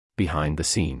behind the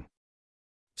scene.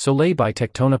 Soleil by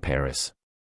Tectona Paris.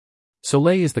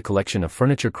 Soleil is the collection of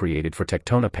furniture created for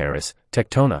Tectona Paris.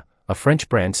 Tectona, a French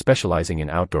brand specializing in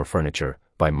outdoor furniture,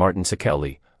 by Martin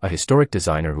Soleil, a historic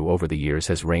designer who over the years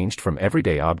has ranged from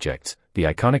everyday objects, the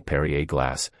iconic Perrier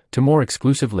glass, to more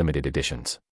exclusive limited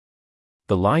editions.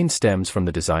 The line stems from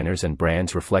the designer's and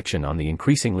brand's reflection on the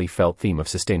increasingly felt theme of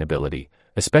sustainability,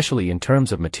 especially in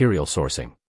terms of material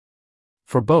sourcing.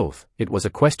 For both, it was a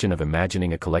question of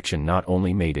imagining a collection not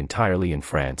only made entirely in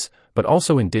France, but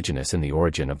also indigenous in the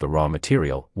origin of the raw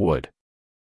material, wood.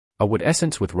 A wood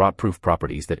essence with rot-proof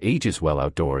properties that ages well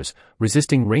outdoors,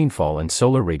 resisting rainfall and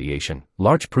solar radiation,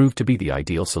 large proved to be the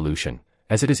ideal solution,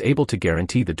 as it is able to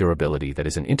guarantee the durability that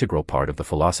is an integral part of the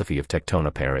philosophy of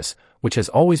Tectona Paris, which has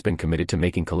always been committed to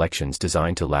making collections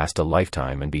designed to last a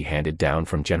lifetime and be handed down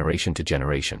from generation to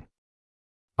generation.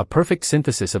 A perfect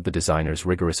synthesis of the designer's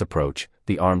rigorous approach,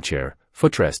 the armchair,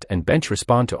 footrest and bench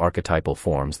respond to archetypal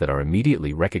forms that are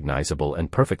immediately recognizable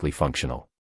and perfectly functional.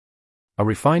 A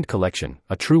refined collection,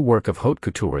 a true work of haute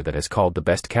couture that has called the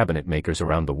best cabinet makers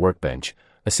around the workbench,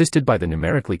 assisted by the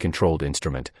numerically controlled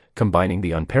instrument, combining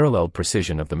the unparalleled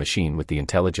precision of the machine with the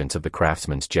intelligence of the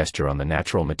craftsman's gesture on the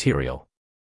natural material.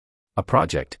 A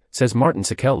project, says Martin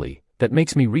Soleil, that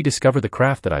makes me rediscover the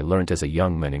craft that I learnt as a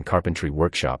young man in carpentry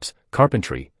workshops.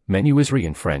 Carpentry, menuiserie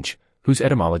in French, whose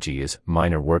etymology is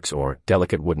minor works or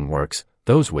delicate wooden works,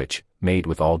 those which, made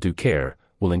with all due care,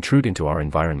 will intrude into our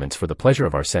environments for the pleasure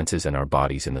of our senses and our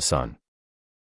bodies in the sun.